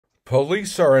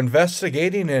Police are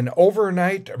investigating an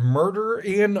overnight murder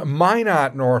in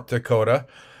Minot, North Dakota.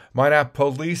 Minot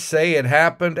police say it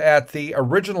happened at the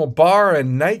original bar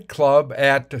and nightclub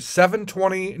at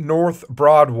 720 North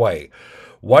Broadway.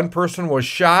 One person was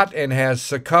shot and has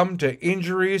succumbed to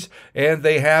injuries, and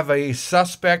they have a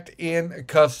suspect in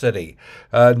custody.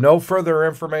 No further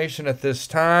information at this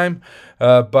time,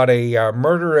 but a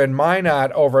murder in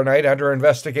Minot overnight under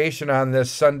investigation on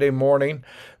this Sunday morning.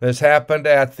 This happened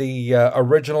at the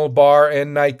original bar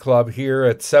and nightclub here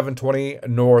at 720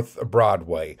 North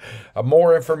Broadway.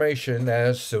 More information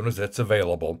as soon as it's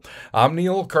available. I'm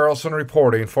Neil Carlson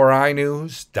reporting for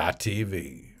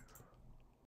iNewZ.TV.